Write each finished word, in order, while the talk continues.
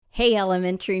Hey,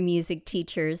 elementary music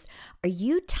teachers, are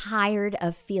you tired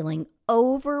of feeling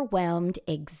overwhelmed,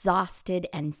 exhausted,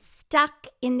 and stuck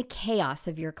in the chaos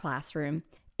of your classroom?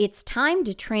 It's time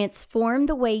to transform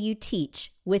the way you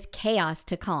teach with Chaos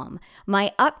to Calm,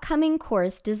 my upcoming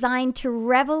course designed to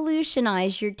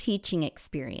revolutionize your teaching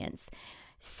experience.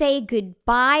 Say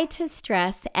goodbye to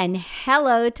stress and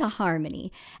hello to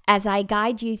harmony as I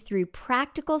guide you through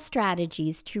practical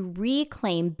strategies to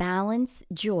reclaim balance,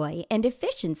 joy, and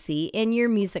efficiency in your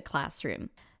music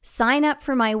classroom. Sign up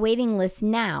for my waiting list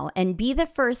now and be the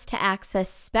first to access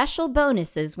special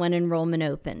bonuses when enrollment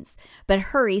opens. But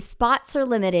hurry, spots are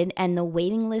limited and the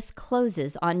waiting list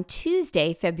closes on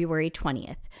Tuesday, February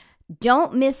 20th.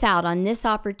 Don't miss out on this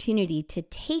opportunity to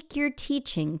take your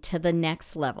teaching to the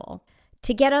next level.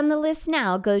 To get on the list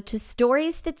now, go to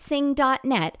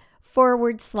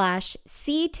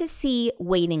storiesthatsing.net/C2C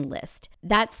waiting list.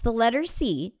 That's the letter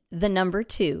C, the number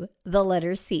 2, the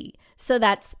letter C. So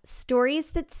that's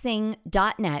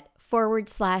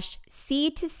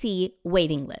storiesthatsing.net/C2C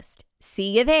waiting list.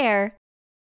 See you there.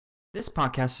 This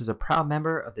podcast is a proud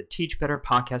member of the Teach Better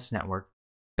Podcast Network.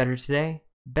 Better today,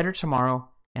 better tomorrow,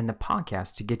 and the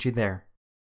podcast to get you there.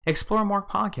 Explore more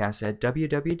podcasts at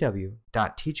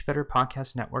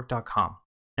www.teachbetterpodcastnetwork.com.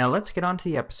 Now let's get on to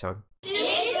the episode.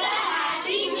 It's the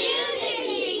Happy Music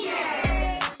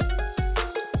Teacher!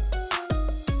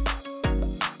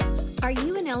 Are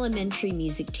you an elementary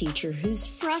music teacher who's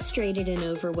frustrated and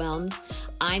overwhelmed?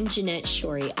 I'm Jeanette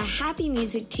Shorey, a happy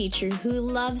music teacher who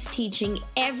loves teaching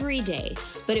every day,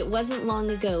 but it wasn't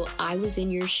long ago I was in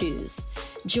your shoes.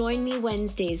 Join me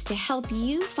Wednesdays to help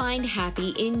you find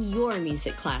happy in your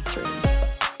music classroom.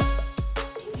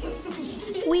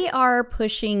 We are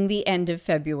pushing the end of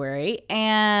February,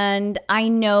 and I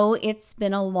know it's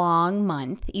been a long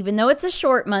month. Even though it's a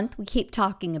short month, we keep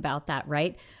talking about that,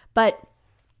 right? But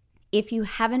if you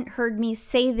haven't heard me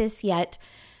say this yet,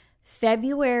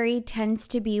 February tends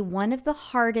to be one of the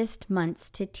hardest months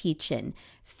to teach in,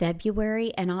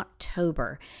 February and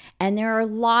October. And there are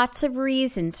lots of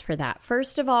reasons for that.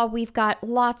 First of all, we've got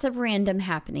lots of random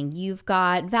happening. You've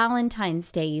got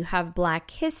Valentine's Day, you have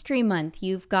Black History Month,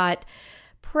 you've got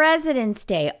President's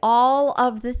Day, all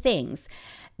of the things.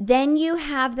 Then you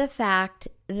have the fact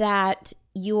that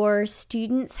your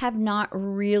students have not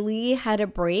really had a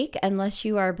break unless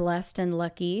you are blessed and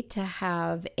lucky to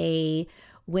have a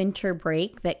winter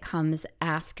break that comes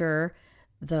after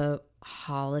the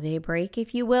holiday break,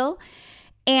 if you will.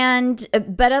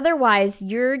 But otherwise,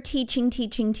 you're teaching,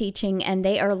 and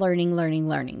they are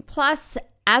learning. Plus,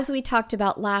 as we talked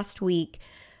about last week,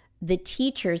 the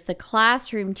teachers, the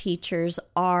classroom teachers,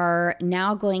 are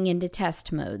now going into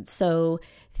test mode. So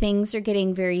things are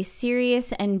getting very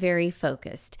serious and very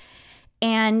focused.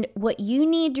 And what you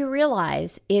need to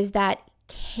realize is that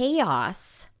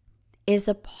chaos is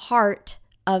a part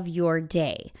of your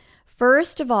day.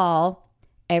 First of all,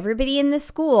 everybody in the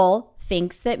school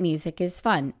thinks that music is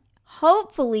fun,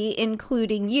 hopefully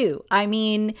including you. I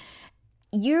mean,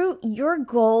 your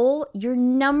goal, your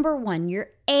number one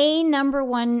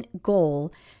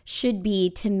goal should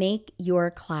be to make your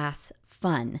class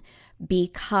fun,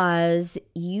 because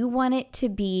you want it to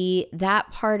be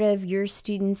that part of your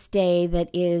students' day that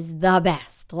is the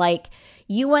best. Like,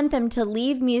 you want them to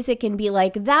leave music and be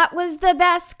like, that was the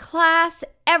best class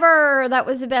ever. That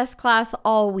was the best class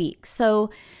all week.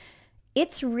 So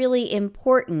it's really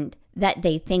important that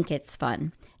they think it's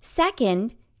fun.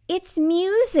 Second, it's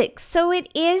music, so it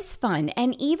is fun.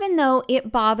 And even though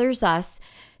it bothers us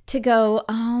to go,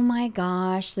 oh my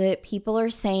gosh, that people are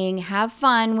saying have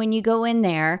fun when you go in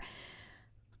there.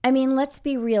 I mean, let's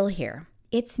be real here.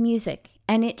 It's music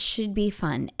and it should be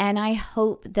fun. And I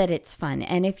hope that it's fun.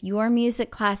 And if your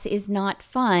music class is not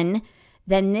fun,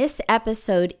 then this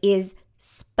episode is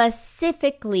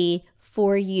specifically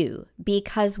for you,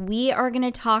 because we are going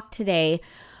to talk today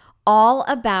all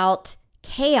about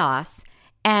chaos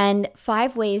and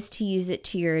 5 ways to use it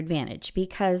to your advantage.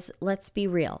 Because let's be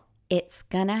real, it's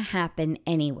gonna happen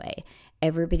anyway.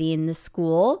 Everybody in the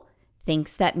school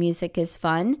thinks that music is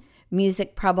fun.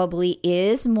 Music probably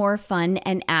is more fun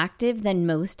and active than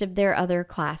most of their other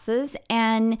classes,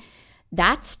 and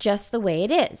that's just the way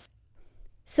it is.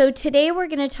 So today we're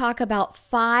going to talk about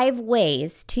 5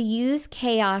 ways to use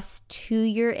chaos to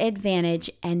your advantage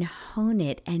and hone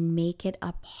it and make it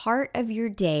a part of your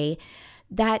day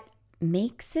that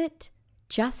makes it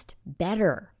just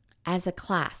better as a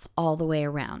class all the way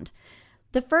around.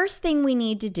 The first thing we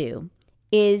need to do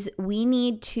is we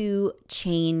need to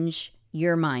change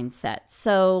your mindset.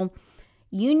 So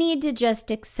you need to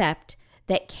just accept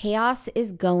that chaos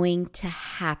is going to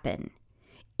happen.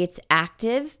 It's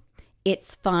active,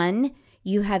 it's fun,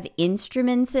 You have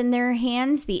instruments in their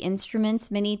hands. The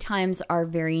instruments many times are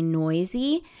very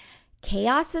noisy.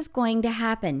 Chaos is going to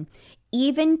happen.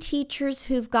 Even teachers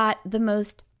who've got the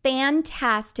most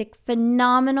fantastic,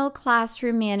 phenomenal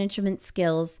classroom management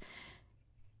skills,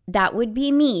 that would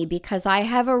be me, because I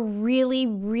have a really,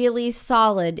 really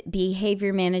solid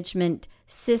behavior management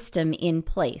system in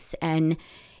place. And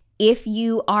if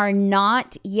you are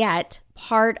not yet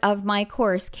part of my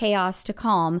course, Chaos to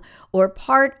Calm, or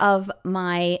part of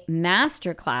my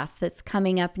masterclass that's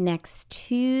coming up next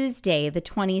Tuesday, the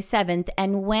 27th,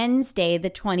 and Wednesday, the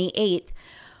 28th,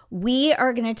 we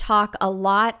are going to talk a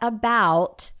lot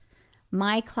about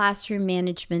my classroom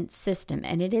management system.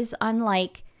 And it is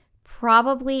unlike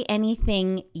probably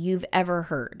anything you've ever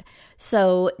heard.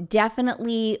 So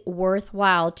definitely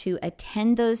worthwhile to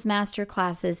attend those master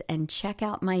classes and check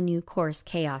out my new course,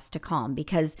 Chaos to Calm,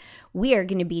 because we are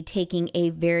going to be taking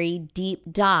a very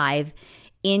deep dive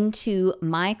into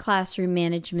my classroom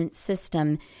management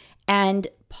system. And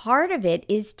part of it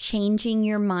is changing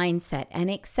your mindset and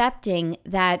accepting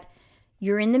that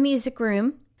you're in the music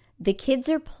room. The kids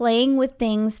are playing with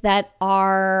things that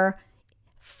are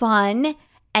fun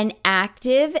and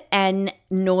active and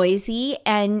noisy,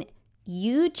 and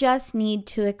you just need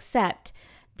to accept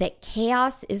that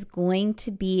chaos is going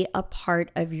to be a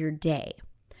part of your day.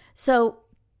 So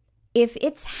if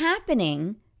it's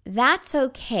happening, that's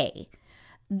okay.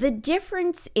 The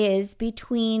difference is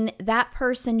between that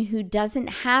person who doesn't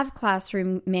have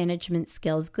classroom management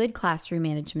skills, good classroom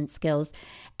management skills,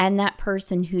 and that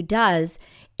person who does,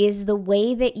 is the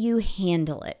way that you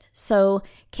handle it. So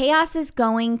chaos is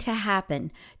going to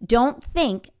happen. Don't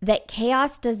think that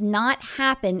chaos does not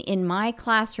happen in my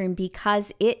classroom,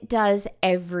 because it does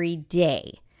every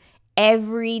day.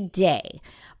 Every day.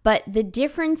 But the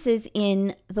difference is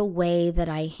in the way that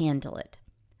I handle it.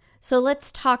 So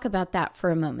let's talk about that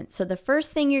for a moment. So the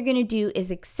first thing you're going to do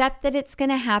is accept that it's going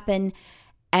to happen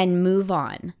and move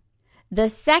on. The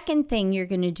second thing you're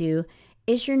going to do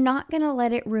is you're not going to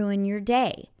let it ruin your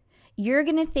day. You're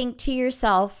going to think to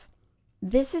yourself,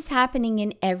 this is happening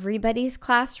in everybody's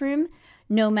classroom,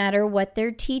 no matter what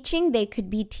they're teaching. They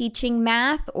could be teaching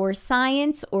math or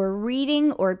science or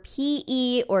reading or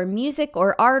PE or music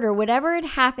or art or whatever it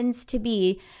happens to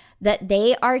be that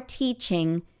they are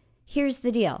teaching. Here's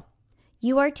the deal.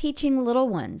 You are teaching little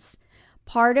ones.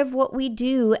 Part of what we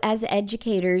do as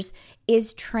educators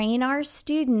is train our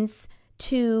students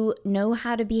to know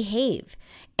how to behave.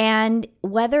 And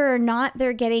whether or not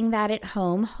they're getting that at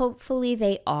home, hopefully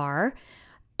they are.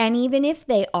 And even if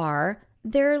they are,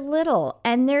 they're little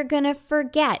and they're going to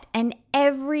forget. And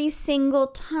every single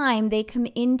time they come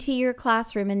into your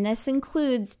classroom, and this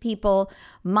includes people,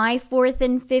 my 4th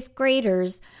and 5th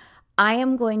graders, I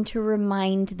am going to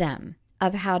remind them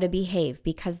of how to behave,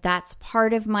 because that's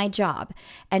part of my job.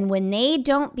 And when they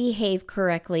don't behave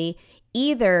correctly,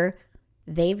 either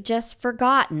they've just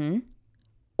forgotten,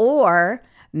 or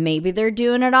maybe they're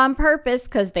doing it on purpose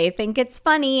because they think it's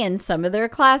funny and some of their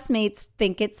classmates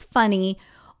think it's funny,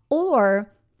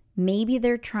 or maybe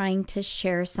they're trying to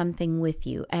share something with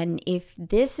you. And if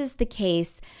this is the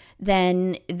case,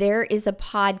 then there is a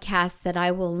podcast that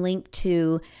I will link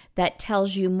to that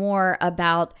tells you more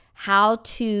about how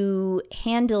to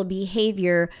handle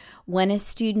behavior when a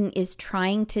student is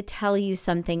trying to tell you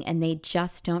something and they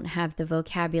just don't have the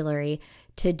vocabulary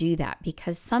to do that.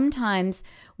 Because sometimes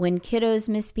when kiddos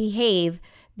misbehave,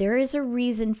 there is a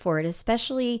reason for it,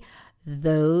 especially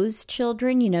those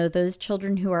children, those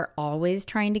children who are always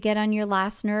trying to get on your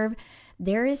last nerve.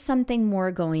 There is something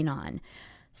more going on.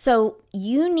 So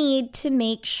you need to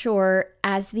make sure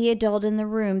as the adult in the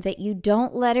room that you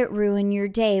don't let it ruin your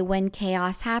day when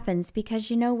chaos happens, because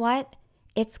you know what?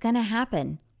 It's going to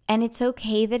happen. And it's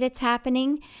okay that it's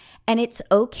happening. And it's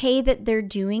okay that they're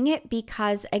doing it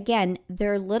because, again,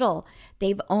 they're little.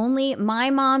 My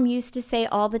mom used to say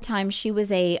all the time, she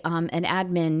was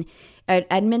an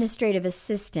administrative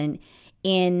assistant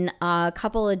in a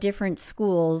couple of different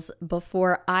schools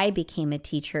before I became a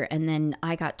teacher. And then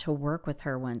I got to work with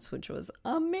her once, which was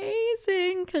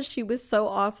amazing because she was so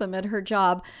awesome at her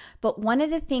job. But one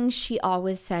of the things she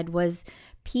always said was,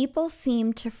 people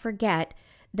seem to forget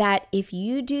that if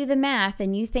you do the math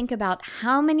and you think about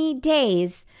how many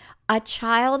days a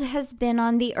child has been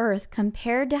on the earth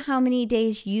compared to how many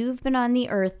days you've been on the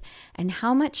earth and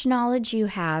how much knowledge you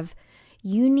have,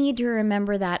 you need to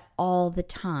remember that all the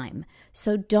time.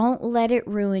 So don't let it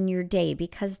ruin your day,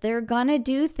 because they're gonna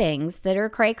do things that are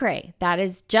cray-cray. That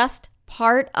is just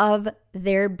part of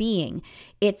their being.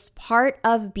 It's part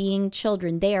of being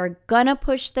children. They are gonna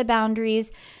push the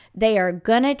boundaries. They are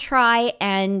gonna try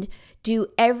and do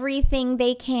everything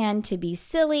they can to be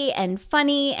silly and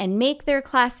funny and make their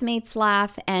classmates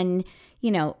laugh. And,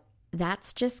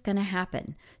 that's just gonna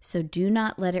happen. So do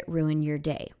not let it ruin your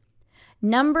day.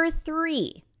 Number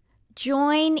 3,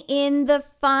 join in the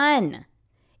fun.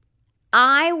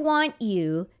 I want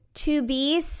you to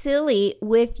be silly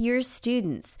with your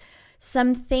students.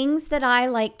 Some things that I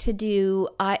like to do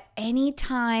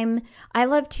anytime, I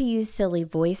love to use silly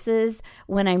voices.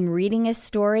 When I'm reading a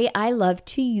story, I love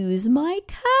to use my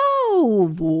cow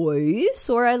voice,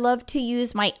 or I love to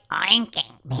use my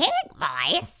oinking pig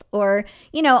voice, or,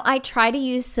 I try to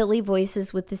use silly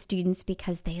voices with the students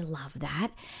because they love that.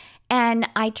 And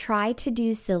I try to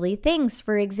do silly things.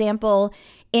 For example,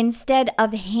 instead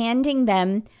of handing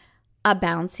them a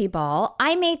bouncy ball,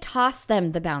 I may toss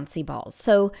them the bouncy balls.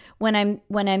 So when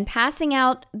I'm passing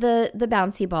out the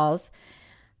bouncy balls,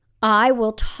 I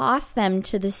will toss them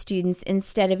to the students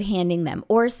instead of handing them.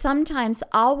 Or sometimes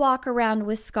I'll walk around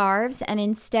with scarves, and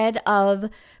instead of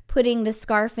putting the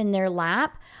scarf in their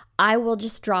lap, I will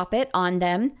just drop it on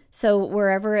them. So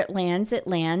wherever it lands, it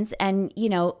lands. And,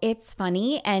 it's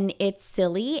funny and it's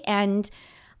silly. And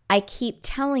I keep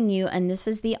telling you, and this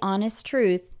is the honest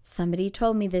truth, somebody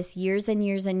told me this years and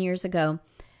years and years ago,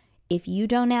 if you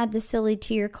don't add the silly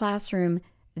to your classroom,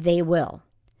 they will.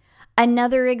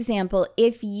 Another example,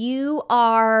 if you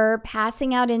are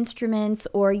passing out instruments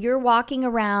or you're walking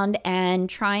around and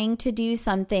trying to do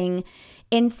something,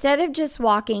 instead of just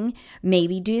walking,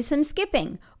 maybe do some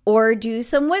skipping or do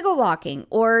some wiggle walking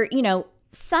or,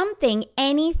 something,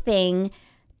 anything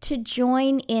to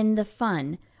join in the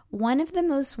fun. One of the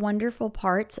most wonderful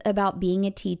parts about being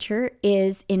a teacher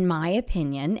is, in my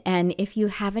opinion, and if you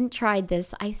haven't tried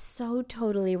this, I so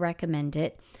totally recommend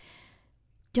it.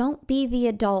 Don't be the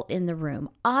adult in the room.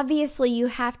 Obviously, you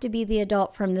have to be the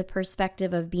adult from the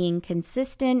perspective of being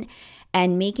consistent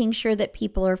and making sure that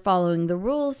people are following the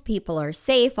rules, people are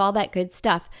safe, all that good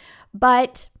stuff.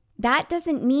 But that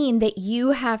doesn't mean that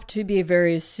you have to be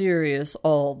very serious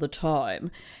all the time.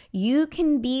 You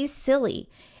can be silly.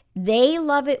 They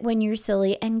love it when you're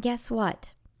silly, and guess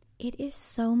what? It is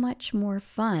so much more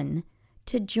fun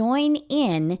to join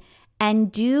in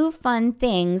and do fun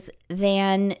things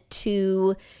than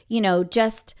to,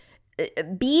 just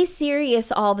be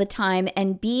serious all the time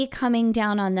and be coming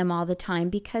down on them all the time,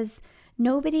 because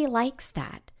nobody likes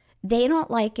that. They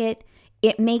don't like it.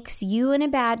 It makes you in a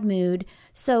bad mood.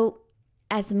 So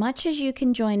as much as you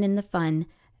can join in the fun,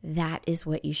 that is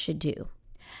what you should do.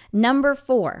 Number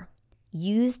 4.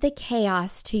 Use the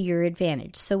chaos to your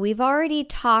advantage. So we've already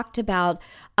talked about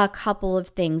a couple of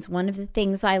things. One of the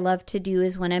things I love to do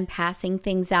is when I'm passing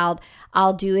things out,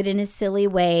 I'll do it in a silly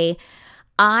way.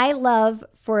 I love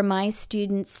for my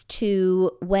students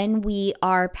to, when we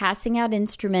are passing out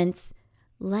instruments,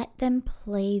 let them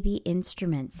play the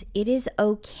instruments. It is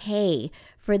okay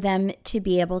for them to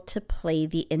be able to play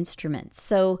the instruments.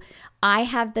 So I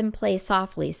have them play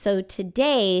softly. So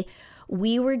today,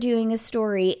 we were doing a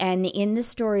story, and in the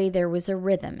story there was a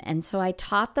rhythm. And so I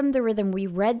taught them the rhythm. We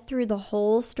read through the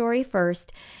whole story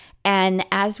first, and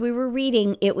as we were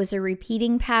reading, it was a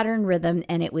repeating pattern rhythm,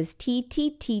 and it was ti, ti,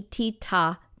 ti, ti,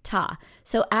 ta, ta.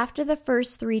 So after the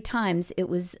first 3 times, it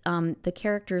was the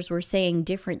characters were saying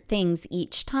different things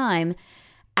each time.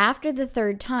 After the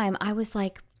 3rd time, I was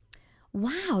like,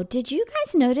 wow, did you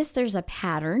guys notice there's a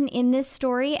pattern in this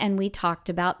story? And we talked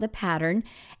about the pattern,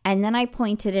 and then I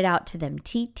pointed it out to them.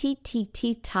 Ti, ti, ti,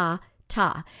 ti, ta,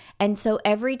 ta. And so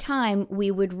every time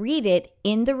we would read it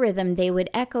in the rhythm, they would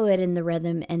echo it in the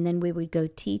rhythm, and then we would go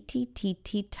ti, ti, ti,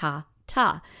 ti, ta,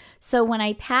 ta. So when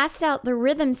I passed out the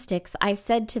rhythm sticks, I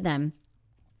said to them,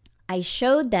 I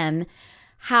showed them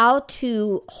how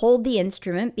to hold the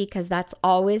instrument, because that's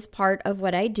always part of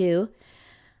what I do.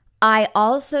 I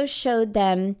also showed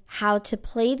them how to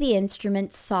play the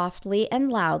instrument softly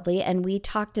and loudly, and we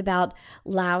talked about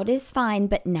loud is fine,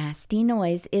 but nasty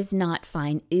noise is not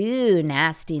fine. Ooh,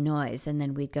 nasty noise. And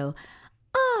then we'd go,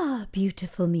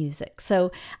 beautiful music.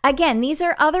 So again, these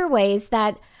are other ways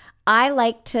that I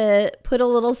like to put a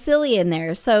little silly in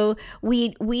there. So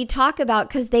we talk about,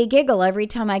 because they giggle every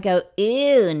time I go,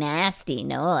 ew, nasty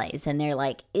noise. And they're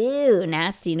like, ew,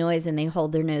 nasty noise. And they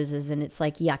hold their noses and it's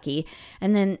like yucky.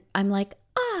 And then I'm like,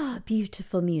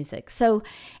 beautiful music. So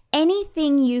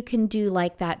anything you can do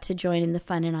like that to join in the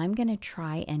fun. And I'm going to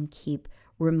try and keep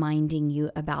reminding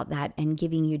you about that and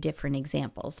giving you different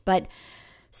examples. But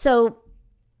so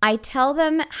I tell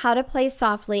them how to play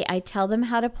softly. I tell them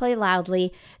how to play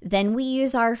loudly. Then we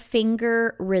use our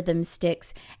finger rhythm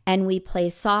sticks and we play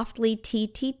softly ti,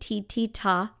 ti, ti, ti,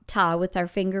 ta, ta with our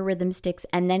finger rhythm sticks.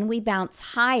 And then we bounce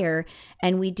higher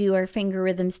and we do our finger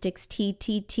rhythm sticks ti,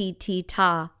 ti, ti, ti,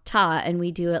 ta, ta, and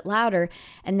we do it louder.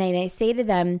 And then I say to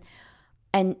them,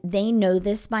 and they know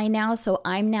this by now, so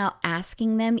I'm now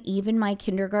asking them, even my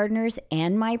kindergartners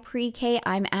and my pre-K,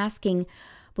 I'm asking,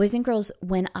 boys and girls,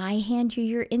 when I hand you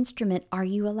your instrument, are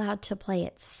you allowed to play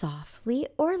it softly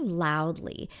or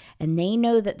loudly? And they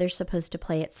know that they're supposed to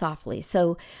play it softly.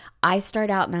 So I start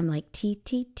out and I'm like, ti,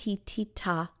 ti, ti, ti,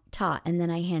 ta, ta. And then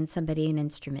I hand somebody an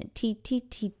instrument, ti, ti,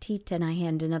 ti, ti, and I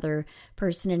hand another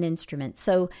person an instrument.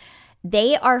 So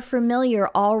they are familiar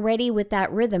already with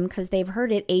that rhythm because they've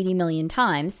heard it 80 million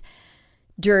times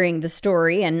during the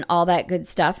story and all that good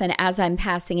stuff, and as I'm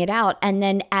passing it out. And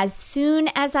then as soon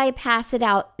as I pass it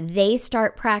out, they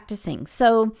start practicing.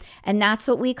 So, and that's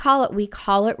what we call it. We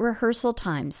call it rehearsal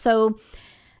time. So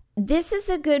this is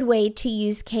a good way to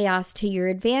use chaos to your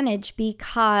advantage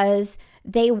because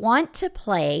they want to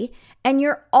play, and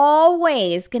you're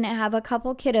always going to have a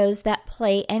couple kiddos that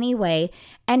play anyway.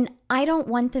 And I don't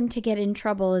want them to get in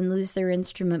trouble and lose their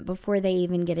instrument before they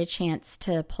even get a chance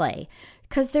to play,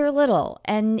 because they're little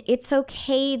and it's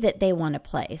okay that they want to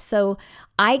play. So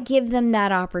I give them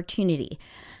that opportunity.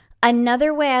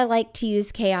 Another way I like to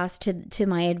use chaos to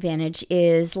my advantage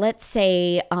is, let's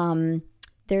say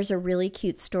there's a really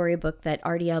cute storybook that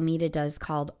Artie Almeida does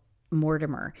called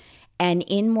Mortimer. And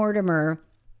in Mortimer,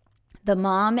 the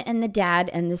mom and the dad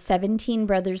and the 17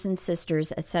 brothers and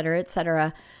sisters, et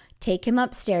cetera, take him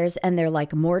upstairs and they're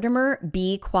like, Mortimer,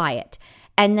 be quiet.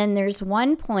 And then there's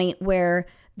one point where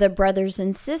the brothers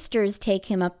and sisters take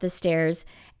him up the stairs,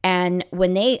 and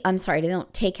they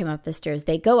don't take him up the stairs,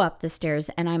 they go up the stairs,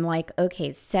 and I'm like,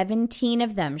 okay, 17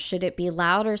 of them, should it be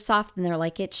loud or soft? And they're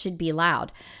like, it should be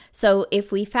loud. So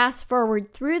if we fast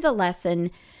forward through the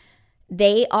lesson,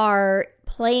 they are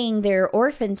playing their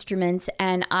Orff instruments,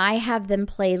 and I have them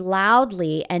play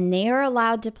loudly, and they are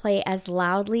allowed to play as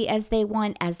loudly as they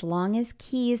want as long as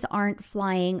keys aren't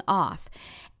flying off.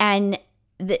 And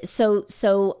so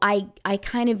I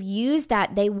kind of use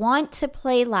that. They want to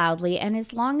play loudly, and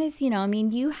as long as,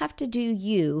 you have to do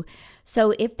you.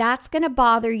 So if that's going to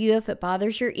bother you, if it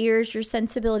bothers your ears, your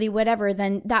sensibility, whatever,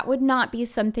 then that would not be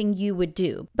something you would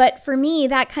do. But for me,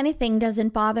 that kind of thing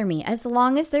doesn't bother me as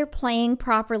long as they're playing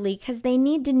properly, because they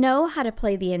need to know how to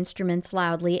play the instruments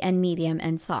loudly and medium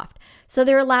and soft. So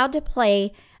they're allowed to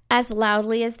play as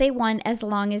loudly as they want as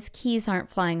long as keys aren't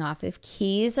flying off. If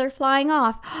keys are flying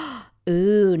off,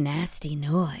 ooh, nasty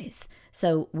noise.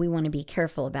 So we want to be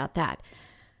careful about that.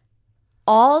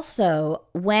 Also,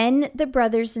 when the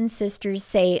brothers and sisters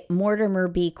say, Mortimer,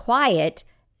 be quiet,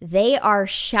 they are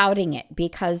shouting it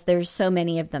because there's so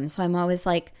many of them. So I'm always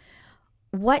like,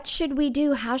 what should we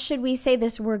do? How should we say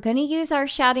this? We're going to use our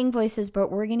shouting voices,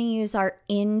 but we're going to use our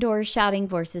indoor shouting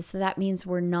voices. So that means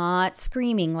we're not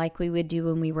screaming like we would do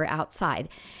when we were outside.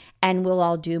 And we'll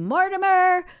all do,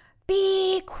 Mortimer,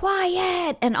 be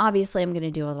quiet. And obviously I'm going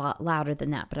to do a lot louder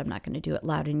than that, but I'm not going to do it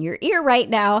loud in your ear right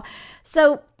now.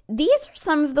 So these are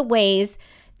some of the ways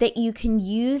that you can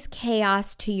use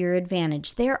chaos to your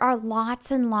advantage. There are lots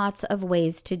and lots of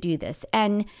ways to do this.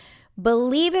 And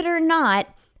believe it or not,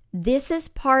 this is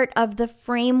part of the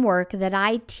framework that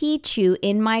I teach you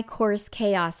in my course,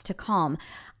 Chaos to Calm.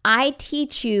 I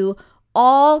teach you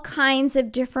all kinds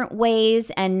of different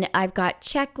ways, and I've got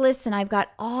checklists, and I've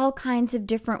got all kinds of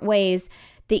different ways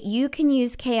that you can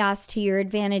use chaos to your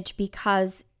advantage,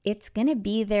 because it's going to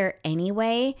be there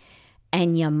anyway,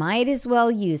 and you might as well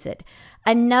use it.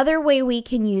 Another way we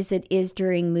can use it is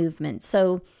during movement.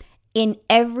 So in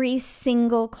every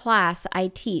single class I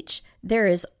teach, there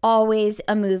is always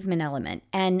a movement element,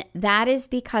 and that is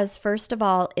because, first of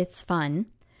all, it's fun.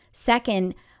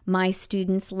 Second, my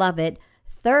students love it.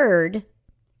 Third,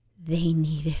 they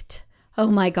need it. Oh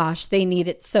my gosh, they need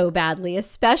it so badly.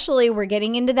 Especially we're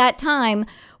getting into that time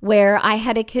where I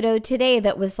had a kiddo today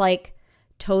that was like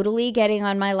totally getting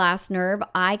on my last nerve.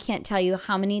 I can't tell you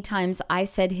how many times I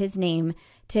said his name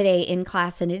today in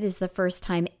class, and it is the first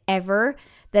time ever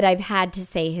that I've had to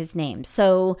say his name.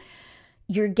 So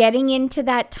you're getting into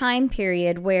that time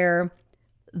period where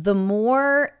the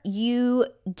more you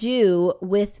do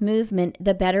with movement,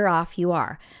 the better off you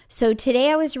are. So today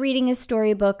I was reading a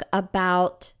storybook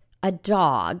about a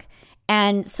dog.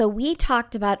 And so we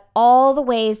talked about all the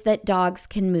ways that dogs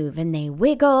can move, and they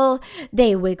wiggle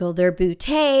their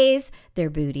booties, their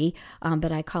booty,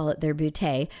 but I call it their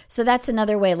bootay. So that's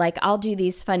another way. Like I'll do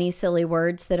these funny, silly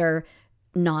words that are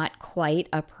not quite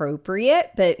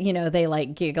appropriate, but, they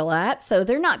like giggle at. So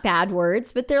they're not bad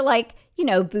words, but they're like,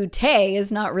 bootay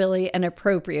is not really an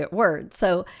appropriate word.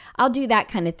 So I'll do that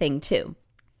kind of thing too.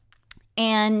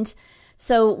 And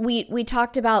so we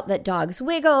talked about that dogs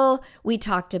wiggle. We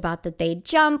talked about that they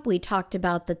jump. We talked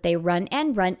about that they run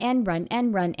and run and run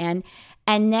and run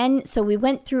and then so we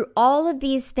went through all of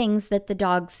these things that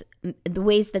the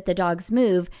ways that the dogs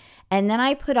move. And then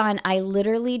I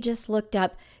literally just looked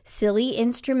up silly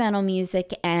instrumental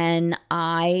music, and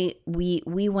we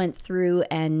went through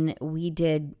and we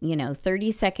did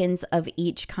 30 seconds of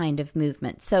each kind of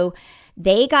movement. So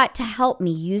they got to help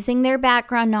me using their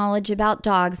background knowledge about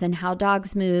dogs and how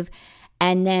dogs move,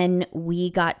 and then we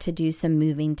got to do some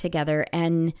moving together.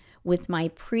 And with my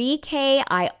pre-K,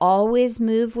 I always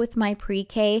move with my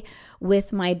pre-K.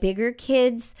 With my bigger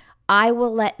kids, I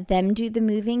will let them do the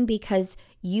moving because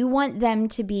you want them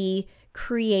to be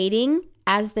creating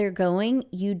as they're going.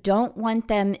 You don't want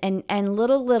them, and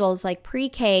littles like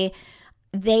pre-K,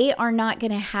 they are not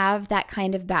going to have that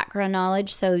kind of background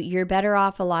knowledge. So you're better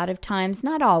off a lot of times,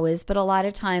 not always, but a lot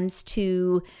of times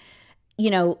to,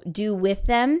 do with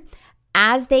them.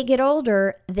 As they get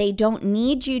older, they don't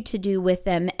need you to do with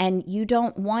them, and you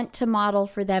don't want to model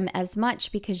for them as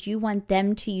much because you want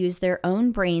them to use their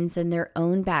own brains and their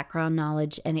own background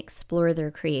knowledge and explore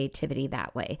their creativity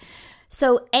that way.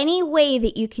 So any way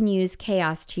that you can use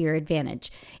chaos to your advantage.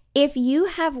 If you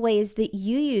have ways that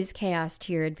you use chaos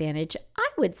to your advantage, I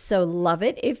would so love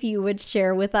it if you would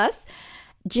share with us.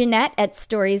 Jeanette at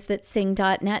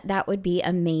storiesthatsing.net, that would be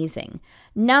amazing.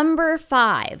 Number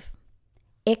 5.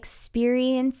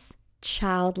 Experience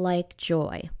childlike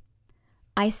joy.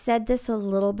 I said this a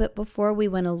little bit before we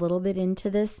went a little bit into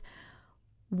this.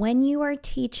 When you are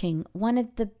teaching, one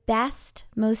of the best,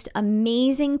 most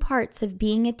amazing parts of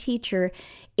being a teacher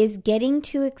is getting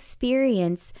to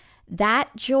experience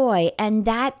that joy and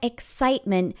that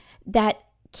excitement that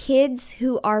kids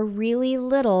who are really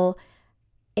little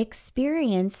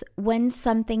experience when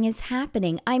something is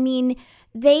happening. I mean,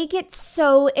 they get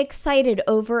so excited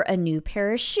over a new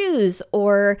pair of shoes,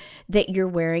 or that you're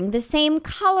wearing the same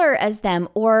color as them,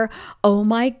 or, oh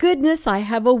my goodness, I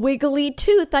have a wiggly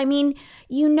tooth. I mean,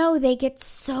 they get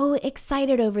so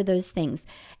excited over those things.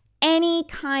 Any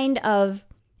kind of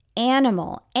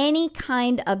animal, any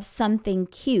kind of something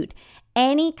cute,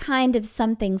 any kind of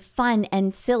something fun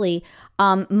and silly,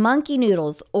 monkey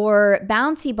noodles or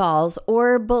bouncy balls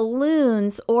or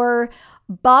balloons or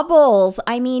bubbles.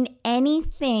 I mean,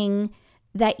 anything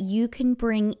that you can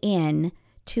bring in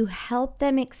to help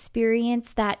them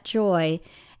experience that joy.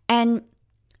 And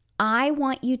I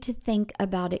want you to think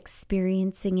about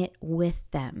experiencing it with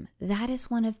them. That is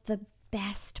one of the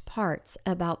best parts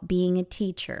about being a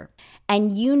teacher.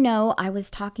 And I went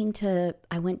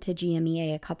to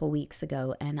GMEA a couple weeks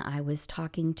ago, and I was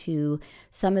talking to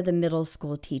some of the middle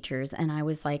school teachers, and I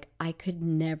was like, I could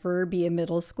never be a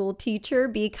middle school teacher,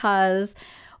 because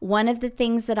one of the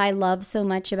things that I love so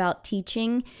much about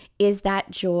teaching is that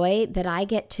joy that I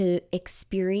get to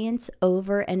experience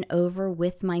over and over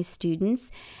with my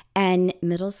students. And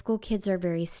middle school kids are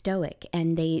very stoic,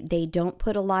 and they don't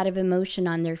put a lot of emotion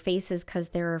on their faces because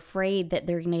they're afraid that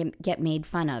they're going to get made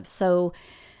fun of. So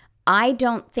I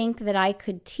don't think that I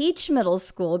could teach middle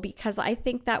school, because I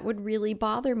think that would really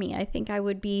bother me. I think I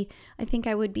would be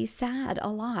sad a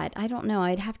lot. I don't know.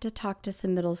 I'd have to talk to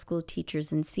some middle school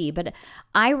teachers and see, but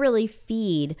I really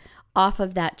feed off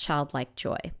of that childlike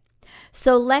joy.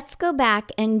 So let's go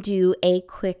back and do a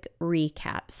quick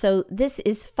recap. So this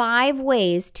is 5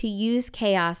 ways to use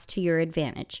chaos to your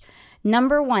advantage.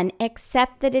 Number 1,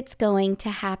 accept that it's going to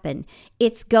happen.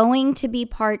 It's going to be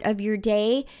part of your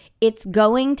day. It's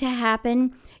going to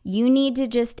happen. You need to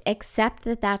just accept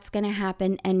that that's going to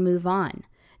happen and move on.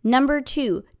 Number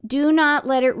 2, do not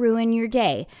let it ruin your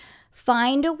day.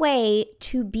 Find a way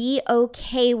to be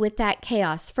okay with that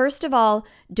chaos. First of all,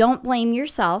 don't blame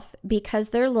yourself, because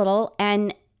they're little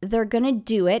and they're going to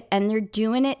do it, and they're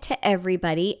doing it to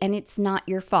everybody, and it's not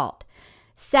your fault.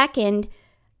 Second,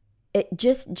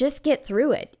 just get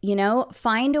through it,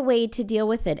 find a way to deal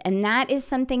with it. And that is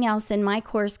something else in my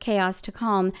course, Chaos to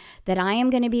Calm, that I am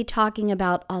going to be talking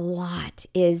about a lot,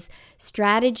 is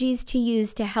strategies to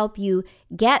use to help you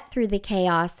get through the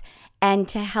chaos and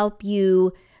to help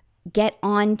you get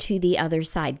on to the other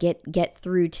side, get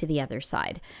through to the other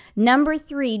side. Number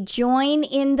 3, join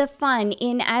in the fun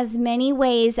in as many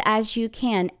ways as you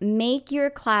can. Make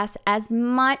your class as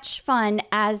much fun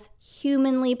as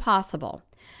humanly possible.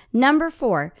 Number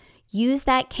 4, use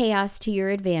that chaos to your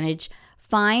advantage.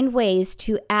 Find ways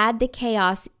to add the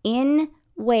chaos in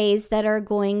ways that are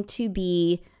going to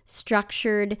be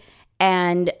structured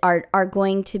and are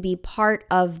going to be part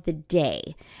of the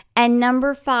day. And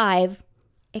number 5,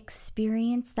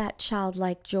 experience that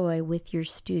childlike joy with your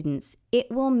students. It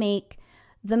will make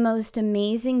the most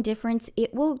amazing difference.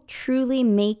 It will truly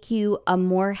make you a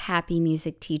more happy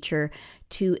music teacher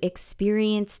to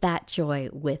experience that joy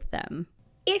with them.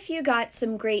 If you got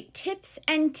some great tips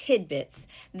and tidbits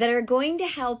that are going to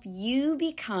help you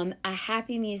become a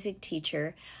happy music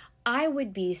teacher, I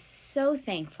would be so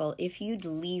thankful if you'd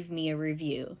leave me a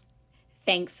review.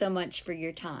 Thanks so much for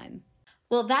your time.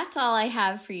 Well, that's all I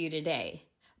have for you today.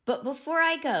 But before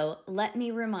I go, let me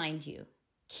remind you,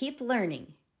 keep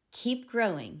learning, keep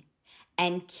growing,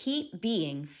 and keep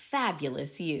being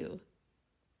fabulous you.